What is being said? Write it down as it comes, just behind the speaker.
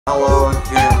Hello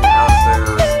again out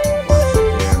there, once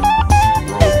again,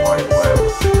 World Wide Web.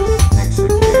 Next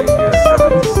Acadia,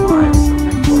 coming to live from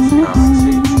Nicholas Comics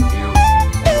HQ in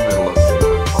the middle of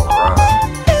Denver, Colorado.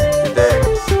 Today,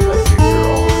 I figure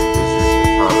I'll revisit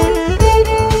the topic that I've been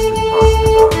talking about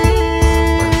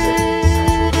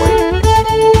quite a bit as of late,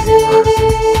 being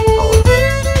artificial intelligence.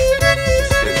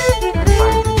 Just because I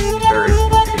find it very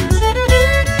confusing.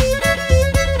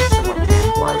 Somewhat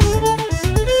tantalizing.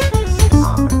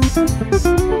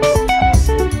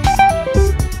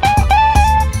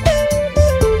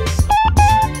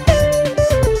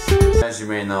 As you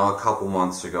may know, a couple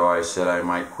months ago I said I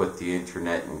might quit the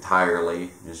internet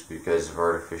entirely just because of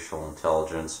artificial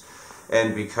intelligence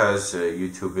and because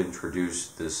YouTube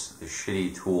introduced this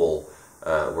shitty tool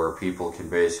where people can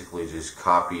basically just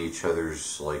copy each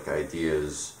other's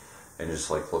ideas and just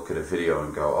look at a video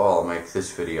and go, oh, I'll make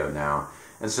this video now.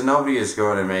 And so nobody is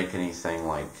going to make anything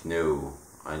new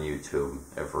on YouTube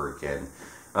ever again.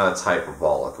 It's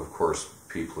hyperbolic. Of course,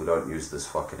 people who don't use this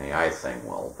fucking AI thing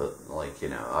will, but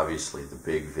obviously the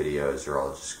big videos are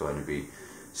all just going to be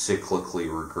cyclically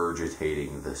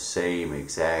regurgitating the same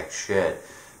exact shit.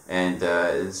 And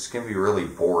it's going to be really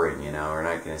boring, We're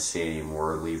not going to see any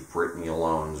more Leave Britney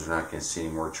Alone. We're not going to see any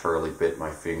more Charlie Bit My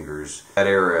Fingers. That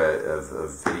era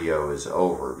of video is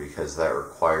over because that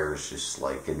requires just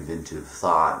inventive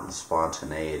thought and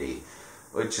spontaneity,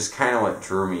 which is kind of what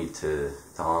drew me to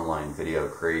online video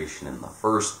creation in the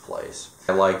first place.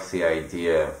 I like the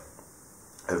idea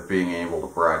of being able to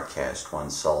broadcast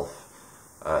oneself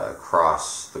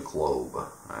across the globe.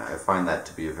 I find that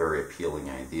to be a very appealing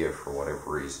idea for whatever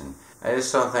reason. I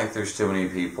just don't think there's too many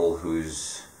people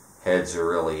whose heads are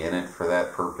really in it for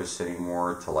that purpose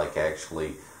anymore, to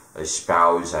actually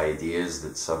espouse ideas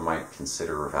that some might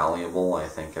consider valuable. I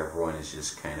think everyone is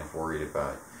just kind of worried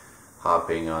about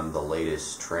hopping on the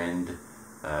latest trend,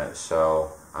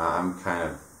 so I'm kind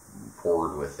of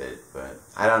bored with it, but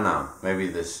I don't know, maybe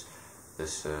this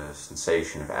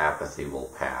sensation of apathy will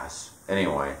pass.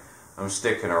 Anyway, I'm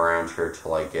sticking around here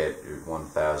till I get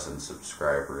 1,000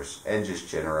 subscribers, and just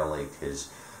generally because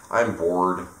I'm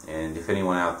bored, and if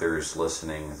anyone out there is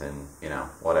listening, then,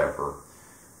 whatever,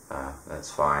 that's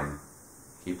fine.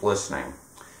 Keep listening.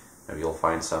 Maybe you'll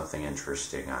find something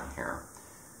interesting on here.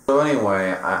 So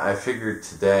anyway, I figured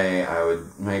today I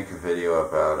would make a video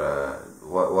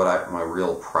about my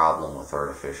real problem with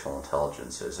artificial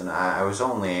intelligence is, and I was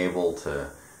only able to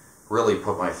really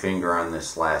put my finger on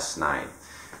this last night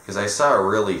because I saw a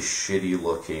really shitty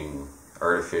looking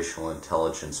artificial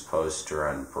intelligence poster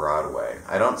on Broadway.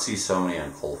 I don't see so many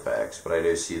on Colfax, but I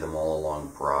do see them all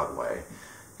along Broadway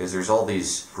because there's all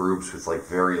these groups with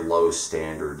very low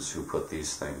standards who put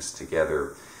these things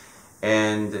together.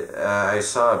 And I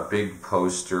saw a big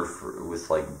poster with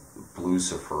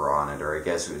Blucifer on it, or I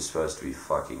guess it was supposed to be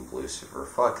fucking Blucifer.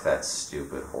 Fuck that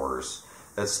stupid horse.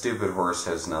 That stupid horse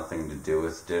has nothing to do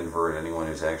with Denver, and anyone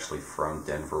who's actually from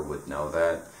Denver would know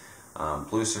that.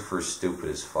 Blucifer's stupid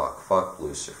as fuck. Fuck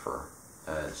Blucifer.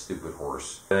 Stupid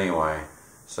horse. But anyway,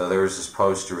 so there was this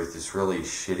poster with this really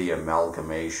shitty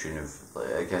amalgamation of,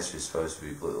 I guess it was supposed to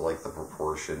be blue, the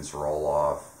proportions are all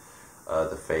off.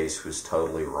 The face was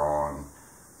totally wrong.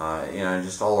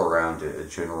 Just all around a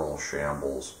general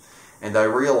shambles. And I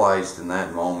realized in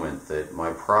that moment that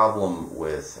my problem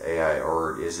with AI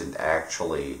art isn't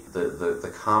actually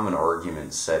the common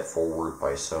argument set forward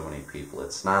by so many people.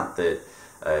 It's not that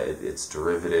it's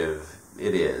derivative.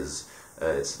 It is.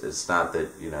 It's not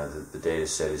that the data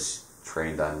set is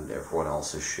trained on everyone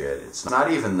else's shit. It's not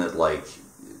even that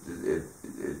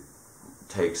it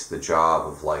takes the job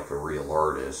of a real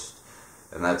artist.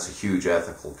 And that's a huge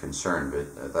ethical concern,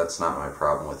 but that's not my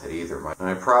problem with it either.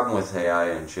 My problem with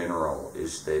AI in general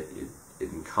is that it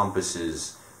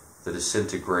encompasses the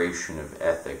disintegration of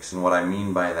ethics. And what I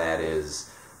mean by that is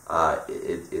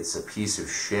it's a piece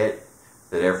of shit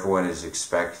that everyone is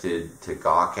expected to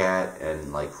gawk at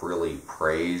and really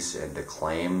praise and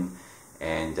acclaim.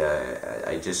 And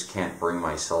I just can't bring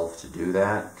myself to do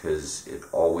that because it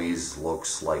always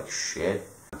looks like shit.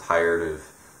 I'm tired of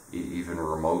even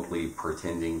remotely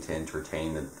pretending to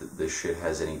entertain that this shit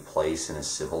has any place in a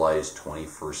civilized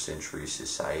 21st century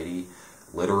society.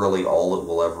 Literally all it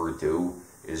will ever do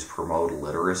is promote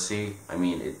illiteracy. I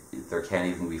mean, there can't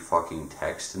even be fucking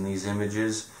text in these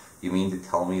images. You mean to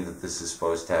tell me that this is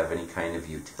supposed to have any kind of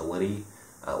utility?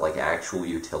 Actual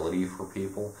utility for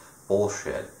people?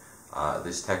 Bullshit.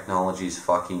 This technology is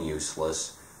fucking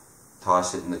useless.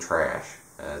 Toss it in the trash.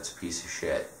 It's a piece of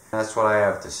shit. That's what I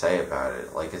have to say about it.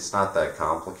 It's not that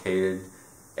complicated.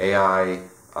 AI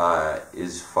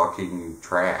is fucking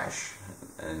trash.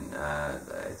 And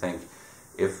I think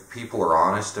if people are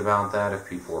honest about that, if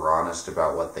people are honest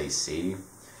about what they see,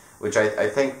 which I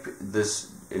think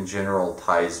this in general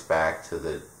ties back to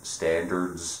the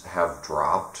standards have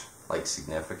dropped like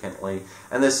significantly,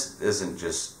 and this isn't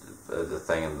just the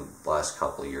thing in the last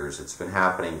couple of years, it's been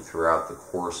happening throughout the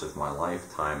course of my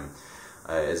lifetime,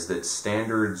 is that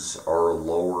standards are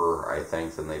lower, I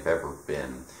think, than they've ever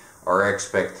been. Our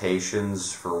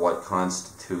expectations for what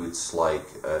constitutes like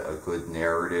a good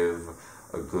narrative,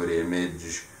 a good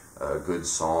image, a good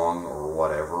song, or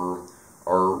whatever,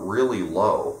 are really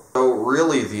low. So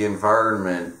really the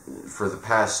environment for the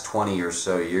past 20 or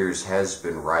so years has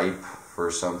been ripe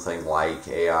for something like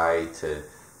AI to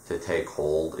take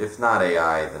hold. If not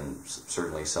AI, then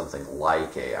certainly something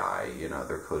like AI. You know,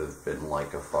 there could have been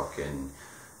like a fucking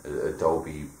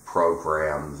Adobe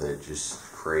program that just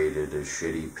created a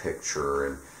shitty picture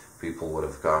and people would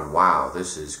have gone, wow,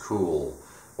 this is cool.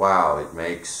 Wow, it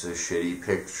makes a shitty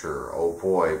picture. Oh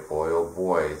boy, oh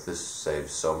boy, this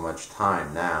saves so much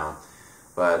time now.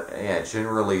 But yeah,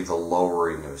 generally the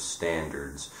lowering of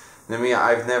standards. I mean,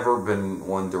 I've never been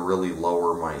one to really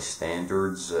lower my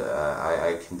standards.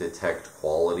 I can detect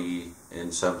quality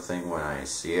in something when I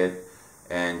see it.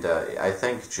 And I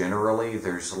think generally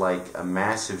there's like a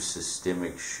massive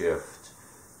systemic shift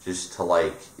just to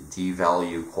like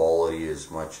devalue quality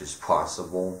as much as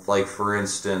possible. Like for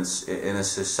instance, in a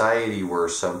society where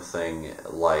something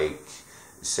like,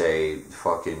 say,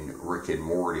 fucking Rick and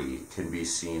Morty can be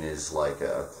seen as like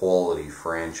a quality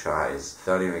franchise.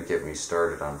 Don't even get me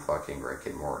started on fucking Rick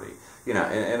and Morty. You know,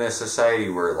 in a society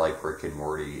where like Rick and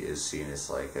Morty is seen as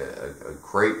like a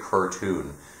great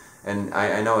cartoon, and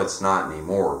I know it's not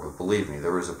anymore, but believe me,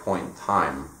 there was a point in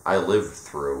time I lived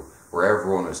through where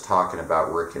everyone was talking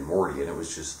about Rick and Morty and it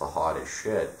was just the hottest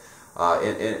shit.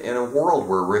 In a world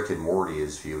where Rick and Morty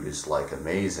is viewed as like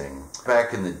amazing,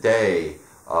 back in the day,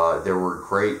 there were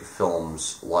great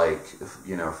films like,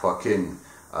 you know, fucking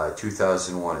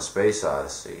 2001: A Space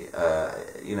Odyssey.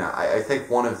 You know, I think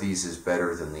one of these is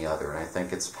better than the other, and I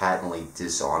think it's patently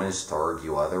dishonest to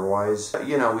argue otherwise.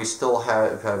 You know, we still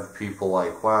have people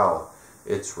like, wow,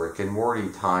 it's Rick and Morty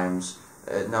times.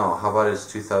 No, how about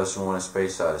it's 2001: A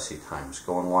Space Odyssey times?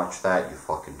 Go and watch that, you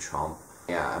fucking chump.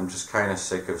 Yeah, I'm just kind of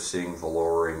sick of seeing the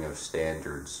lowering of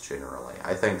standards generally.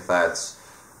 I think that's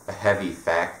a heavy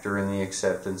factor in the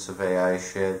acceptance of AI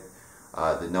shit,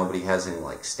 that nobody has any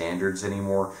like standards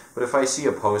anymore. But if I see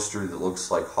a poster that looks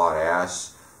like hot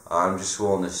ass, I'm just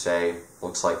willing to say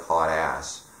looks like hot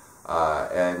ass,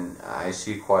 and I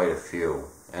see quite a few,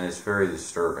 and it's very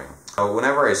disturbing.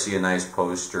 Whenever I see a nice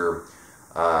poster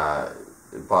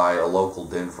by a local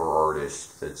Denver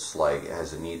artist that's like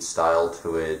has a neat style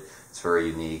to it, it's very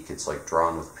unique, it's like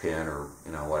drawn with pen or,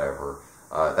 you know, whatever,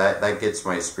 that gets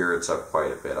my spirits up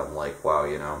quite a bit. I'm like, wow,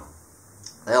 you know,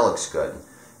 that looks good.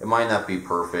 It might not be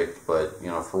perfect, but, you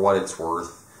know, for what it's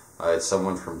worth, it's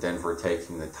someone from Denver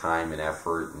taking the time and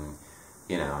effort and,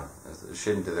 you know,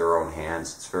 shit into their own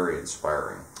hands. It's very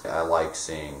inspiring. I like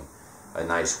seeing a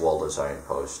nice, well-designed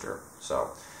poster.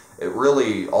 So it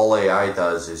really, all AI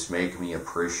does is make me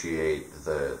appreciate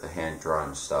the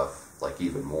hand-drawn stuff like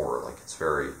even more. Like it's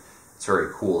very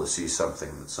cool to see something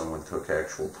that someone took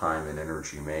actual time and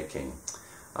energy making,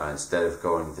 instead of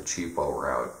going the cheapo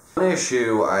route. One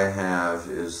issue I have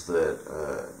is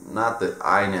that, not that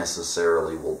I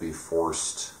necessarily will be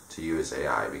forced to use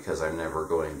AI, because I'm never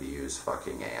going to use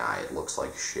fucking AI. It looks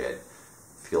like shit,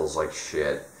 feels like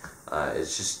shit.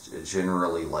 It's just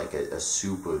generally like a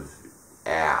soup of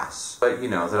ass. But, you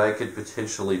know, that I could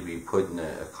potentially be put in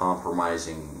a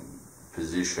compromising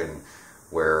position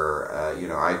where, you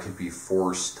know, I could be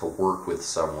forced to work with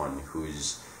someone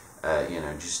who's, you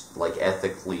know, just like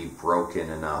ethically broken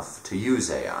enough to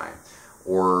use AI.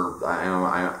 Or,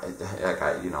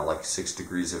 you know, like 6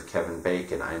 Degrees of Kevin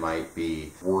Bacon, I might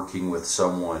be working with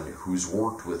someone who's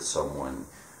worked with someone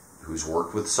who's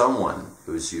worked with someone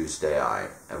who's used AI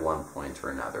at one point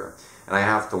or another. And I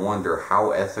have to wonder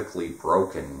how ethically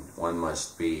broken one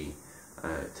must be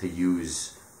to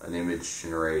use an image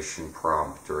generation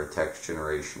prompt or a text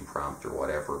generation prompt or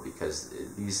whatever, because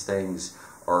these things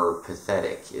are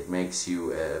pathetic. It makes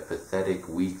you a pathetic,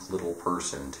 weak little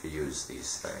person to use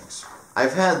these things.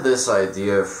 I've had this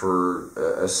idea for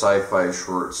a sci-fi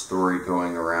short story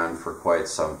going around for quite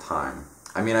some time.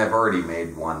 I mean, I've already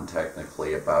made one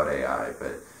technically about AI,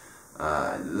 but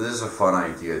this is a fun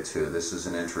idea too. This is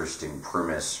an interesting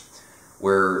premise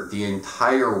where the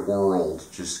entire world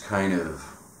just kind of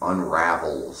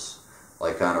unravels,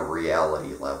 like on a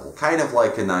reality level. Kind of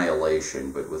like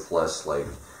Annihilation, but with less like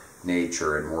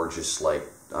nature and more just like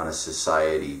on a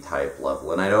society type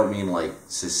level. And I don't mean like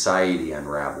society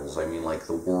unravels, I mean like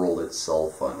the world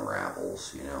itself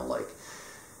unravels, you know, like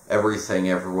everything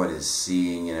everyone is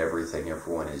seeing and everything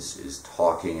everyone is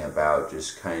talking about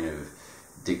just kind of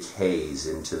decays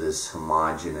into this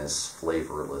homogeneous,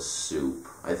 flavorless soup.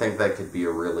 I think that could be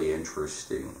a really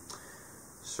interesting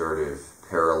sort of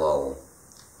parallel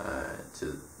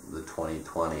to the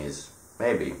 2020s,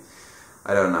 maybe.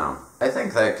 I don't know. I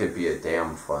think that could be a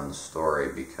damn fun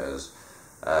story because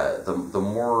the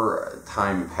more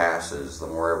time passes, the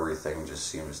more everything just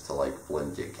seems to like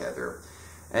blend together.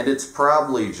 And it's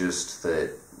probably just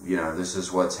that, you know, this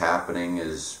is what's happening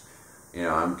is, you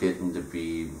know, I'm getting to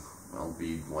be, I'll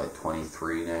be, what,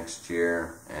 23 next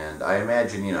year. And I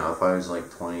imagine, you know, if I was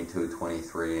like 22,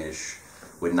 23-ish,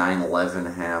 when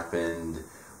 9/11 happened,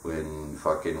 when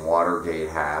fucking Watergate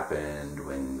happened,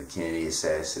 when the Kennedy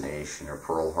assassination or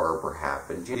Pearl Harbor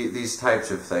happened, these types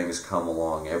of things come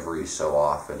along every so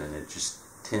often, and it just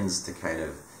tends to kind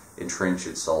of entrench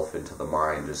itself into the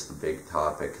mind as the big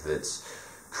topic that's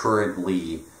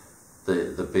currently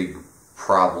the big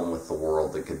problem with the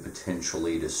world that could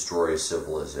potentially destroy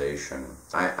civilization.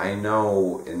 I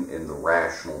know in the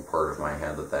rational part of my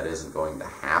head that that isn't going to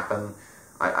happen.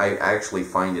 I actually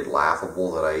find it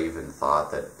laughable that I even thought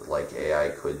that like AI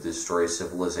could destroy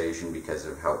civilization because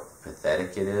of how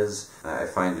pathetic it is. I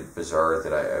find it bizarre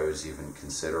that I was even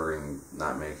considering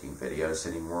not making videos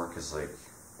anymore, because like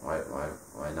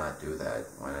why not do that?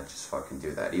 Why not just fucking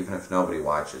do that? Even if nobody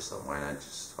watches them, why not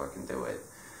just fucking do it?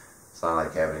 It's not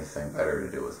like I have anything better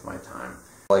to do with my time.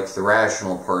 Like the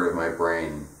rational part of my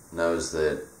brain knows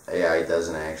that AI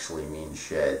doesn't actually mean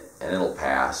shit, and it'll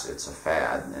pass. It's a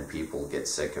fad, and people get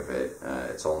sick of it.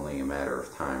 It's only a matter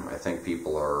of time. I think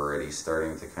people are already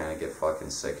starting to kind of get fucking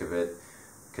sick of it,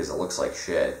 because it looks like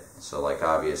shit. So, like,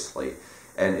 obviously,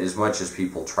 and as much as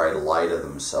people try to lie to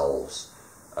themselves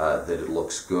that it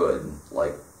looks good,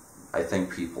 like, I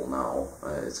think people know.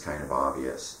 It's kind of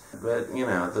obvious. But, you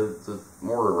know, the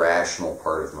more rational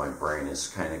part of my brain is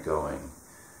kind of going,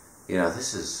 you know,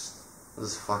 this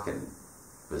is fucking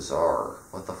bizarre.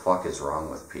 What the fuck is wrong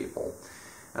with people?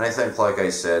 And I think, like I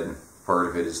said, part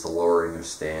of it is the lowering of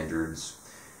standards,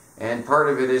 and part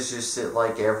of it is just that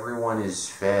like everyone is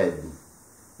fed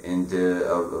into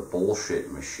a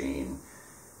bullshit machine.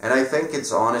 And I think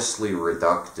it's honestly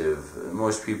reductive.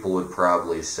 Most people would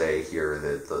probably say here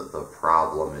that the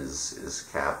problem is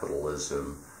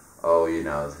capitalism. Oh, you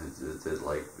know, that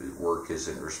like work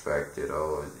isn't respected.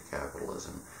 Oh,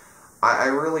 capitalism. I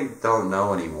really don't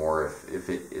know anymore if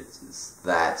it's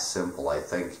that simple. I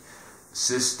think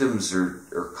systems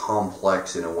are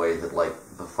complex in a way that like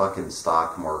the fucking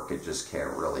stock market just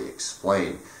can't really explain.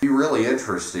 It'd be really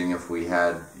interesting if we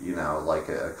had, you know, like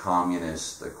a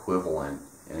communist equivalent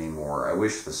anymore. I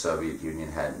wish the Soviet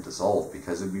Union hadn't dissolved,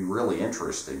 because it'd be really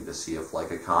interesting to see if like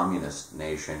a communist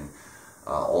nation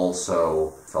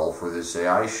also fell for this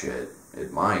AI shit.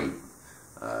 It might.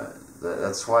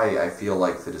 That's why I feel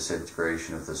like the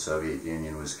disintegration of the Soviet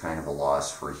Union was kind of a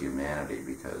loss for humanity,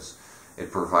 because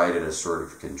it provided a sort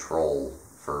of control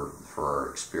for our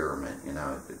experiment, you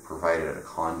know. It provided a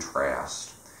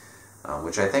contrast,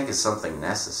 which I think is something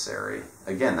necessary.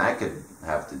 Again, that could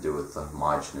have to do with the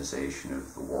homogenization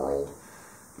of the world,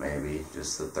 maybe,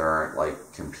 just that there aren't like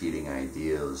competing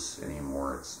ideas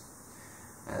anymore.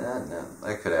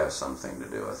 That could have something to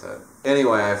do with it.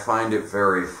 Anyway, I find it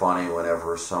very funny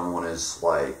whenever someone is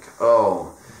like,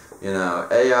 oh, you know,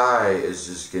 AI is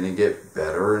just going to get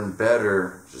better and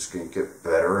better, just going to get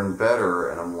better and better,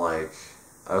 and I'm like,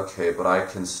 okay, but I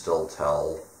can still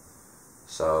tell.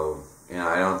 So, you know,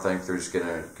 I don't think there's going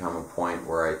to come a point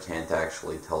where I can't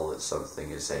actually tell that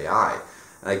something is AI.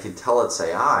 And I can tell it's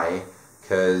AI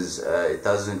because it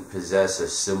doesn't possess a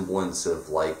semblance of,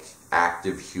 like,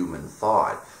 active human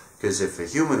thought. Because if a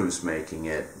human was making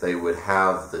it, they would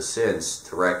have the sense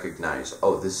to recognize,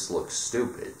 oh, this looks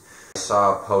stupid. I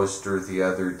saw a poster the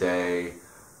other day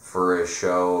for a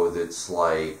show that's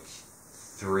like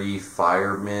 3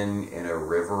 firemen in a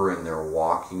river, and they're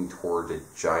walking toward a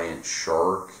giant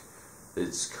shark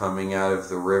that's coming out of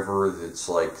the river that's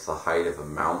like the height of a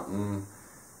mountain.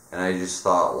 And I just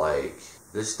thought, like,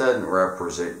 this doesn't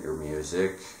represent your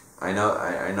music. I know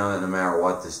that no matter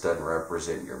what, this doesn't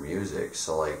represent your music,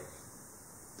 so like,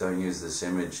 don't use this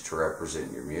image to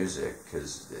represent your music,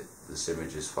 because this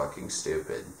image is fucking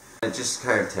stupid. It just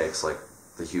kind of takes like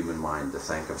the human mind to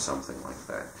think of something like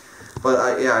that.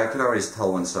 But yeah, I can always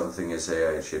tell when something is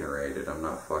AI generated. I'm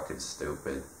not fucking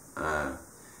stupid.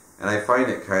 And I find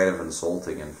it kind of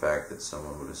insulting, in fact, that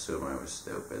someone would assume I was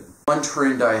stupid. One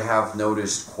trend I have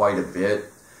noticed quite a bit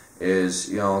is,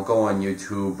 you know, I'll go on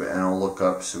YouTube and I'll look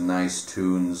up some nice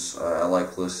tunes. I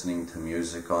like listening to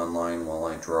music online while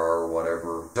I draw or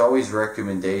whatever. There's always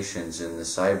recommendations in the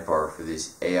sidebar for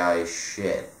this AI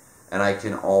shit, and I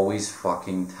can always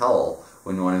fucking tell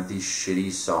when one of these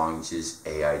shitty songs is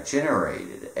AI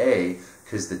generated.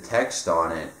 Because the text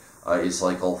on it is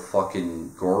like all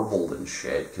fucking garbled and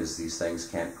shit, because these things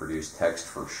can't produce text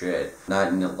for shit. Not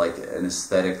in like an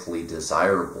aesthetically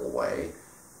desirable way.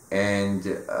 And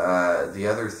the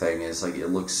other thing is, like, it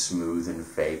looks smooth and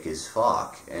fake as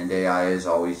fuck. And AI is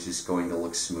always just going to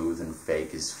look smooth and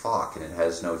fake as fuck, and it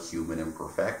has no human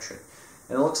imperfection.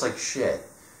 And it looks like shit.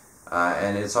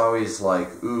 And it's always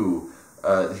like, ooh,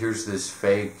 here's this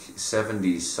fake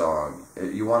 70s song.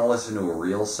 You want to listen to a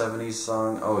real 70s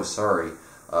song? Oh, sorry,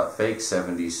 fake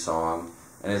 70s song.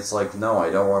 And it's like, no, I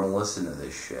don't want to listen to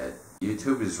this shit.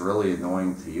 YouTube is really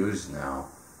annoying to use now.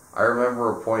 I remember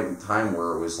a point in time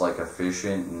where it was like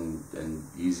efficient and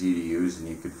easy to use, and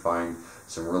you could find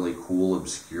some really cool,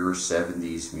 obscure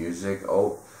 70s music.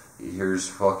 Oh, here's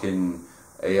fucking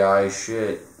AI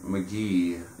shit,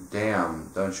 McGee.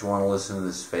 Damn, don't you want to listen to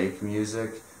this fake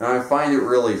music? Now, I find it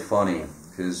really funny,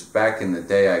 because back in the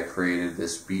day I created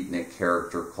this beatnik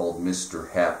character called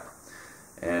Mr. Hep.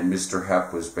 And Mr.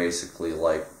 Hep was basically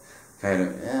like,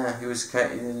 he was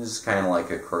kind of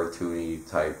like a cartoony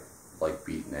type, like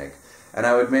beatnik. And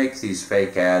I would make these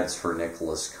fake ads for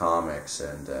Nicholas Comics,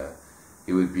 and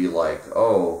he would be like,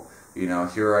 oh, you know,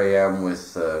 here I am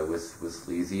with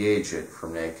Lee the Agent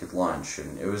from Naked Lunch.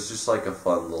 And it was just like a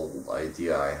fun little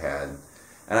idea I had.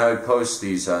 And I would post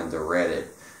these onto Reddit.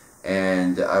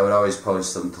 And I would always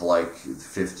post them to like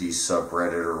 50s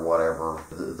subreddit or whatever.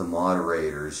 The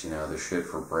moderators, you know, the shit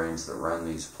for brains that run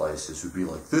these places would be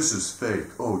like, this is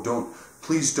fake. Oh,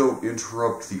 please don't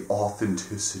interrupt the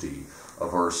authenticity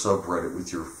of our subreddit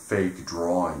with your fake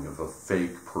drawing of a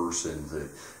fake person that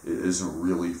isn't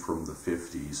really from the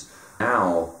 50s.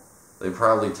 Now, they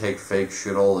probably take fake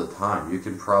shit all the time. You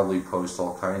can probably post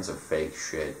all kinds of fake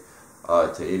shit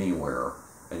to anywhere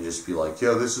and just be like,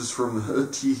 yeah, this is from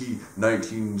T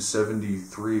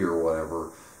 1973 or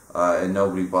whatever, and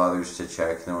nobody bothers to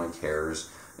check, no one cares.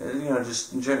 And, you know,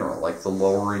 just in general, like the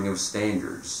lowering of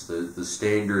standards. The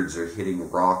standards are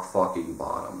hitting rock fucking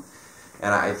bottom.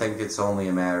 And I think it's only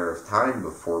a matter of time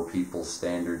before people's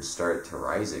standards start to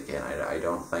rise again. I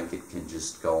don't think it can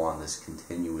just go on this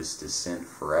continuous descent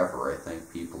forever. I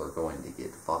think people are going to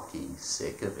get fucking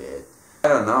sick of it. I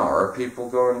don't know, are people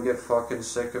going to get fucking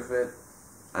sick of it?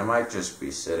 I might just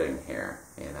be sitting here,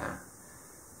 you know.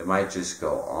 It might just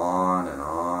go on and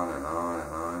on and on and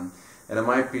on. And it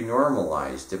might be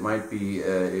normalized. It might be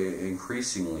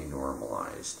increasingly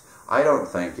normalized. I don't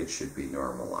think it should be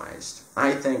normalized.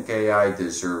 I think AI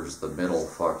deserves the middle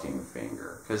fucking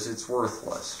finger, because it's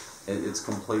worthless. It's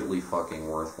completely fucking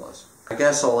worthless. I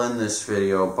guess I'll end this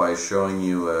video by showing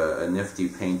you a nifty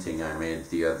painting I made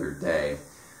the other day.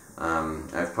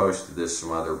 I've posted this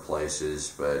some other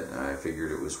places, but I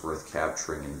figured it was worth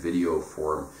capturing in video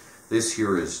form. This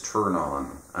here is Turn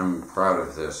On. I'm proud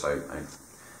of this. I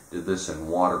did this in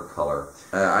watercolor.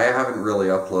 I haven't really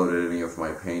uploaded any of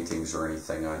my paintings or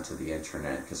anything onto the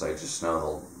internet, because I just know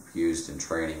they'll be used in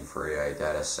training for AI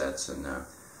data sets, and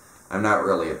I'm not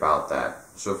really about that.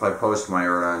 So if I post my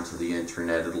art onto the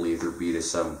internet, it'll either be to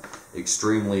some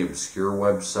extremely obscure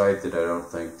website that I don't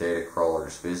think data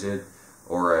crawlers visit,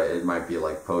 or it might be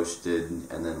like posted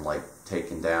and then like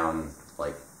taken down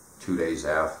like 2 days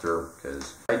after,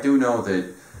 because I do know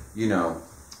that, you know,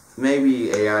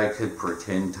 maybe AI could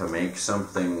pretend to make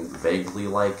something vaguely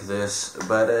like this,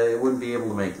 but it wouldn't be able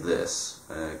to make this,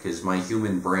 because my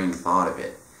human brain thought of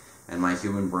it, and my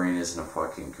human brain isn't a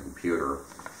fucking computer.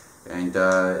 And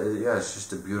yeah, it's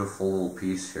just a beautiful little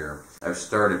piece here. I've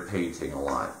started painting a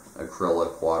lot.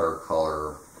 Acrylic,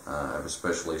 watercolor. I've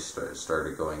especially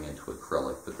started going into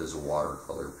acrylic, but this is a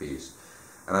watercolor piece.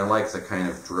 And I like the kind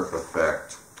of drip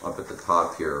effect up at the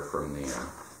top here from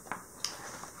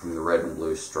the red and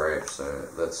blue stripes.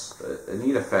 That's a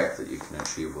neat effect that you can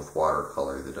achieve with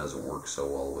watercolor that doesn't work so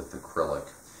well with acrylic.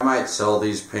 I might sell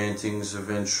these paintings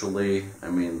eventually. I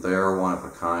mean, they're one of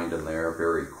a kind and they're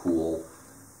very cool,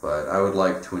 but I would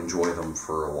like to enjoy them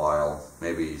for a while.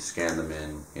 Maybe scan them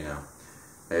in, you know,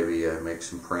 maybe make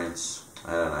some prints.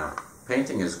 I don't know.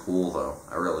 Painting is cool though.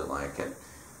 I really like it.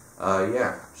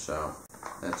 Yeah, so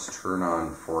that's Turn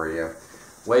On for you.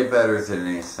 Way better than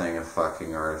anything a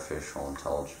fucking artificial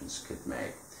intelligence could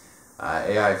make.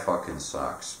 AI fucking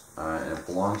sucks. And it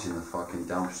belongs in the fucking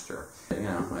dumpster. You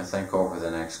know, I think over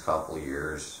the next couple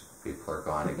years, people are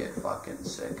going to get fucking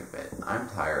sick of it. I'm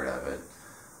tired of it.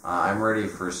 I'm ready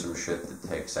for some shit that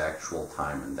takes actual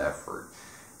time and effort.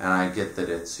 And I get that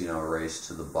it's, you know, a race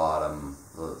to the bottom,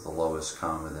 the lowest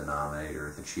common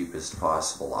denominator, the cheapest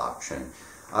possible option.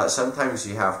 Sometimes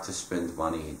you have to spend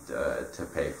money to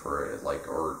pay for it, like,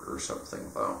 or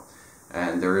something, though.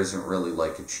 And there isn't really,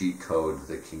 like, a cheat code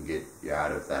that can get you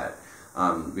out of that.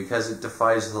 Because it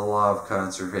defies the law of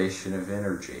conservation of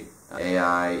energy.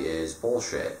 AI is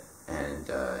bullshit, and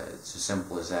it's as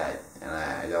simple as that. And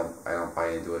I don't buy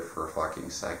into it for a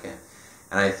fucking second.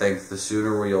 And I think the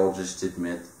sooner we all just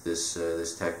admit that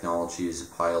this technology is a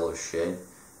pile of shit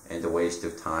and a waste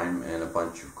of time and a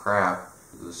bunch of crap,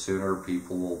 the sooner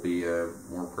people will be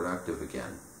more productive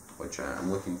again, which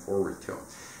I'm looking forward to.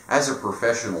 As a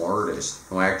professional artist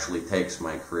who actually takes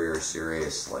my career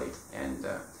seriously, and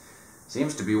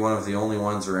seems to be one of the only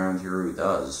ones around here who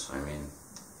does. I mean,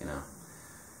 you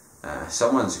know,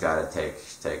 someone's got to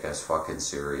take us fucking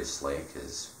seriously,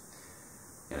 because,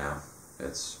 you know,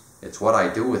 it's what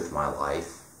I do with my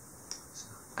life.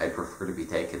 I prefer to be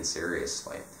taken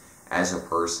seriously as a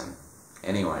person.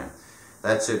 Anyway,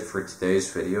 that's it for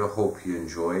today's video. Hope you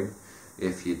enjoyed.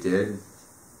 If you did,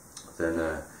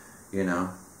 then, you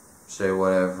know, say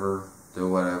whatever, do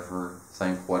whatever,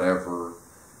 think whatever,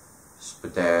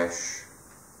 spadash.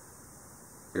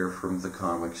 Here from the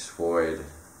comics void,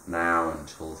 now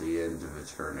until the end of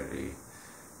eternity,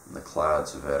 in the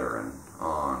clouds of Veteran,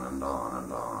 on and on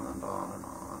and on and on and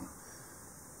on.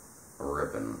 A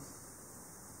ribbon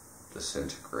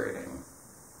disintegrating.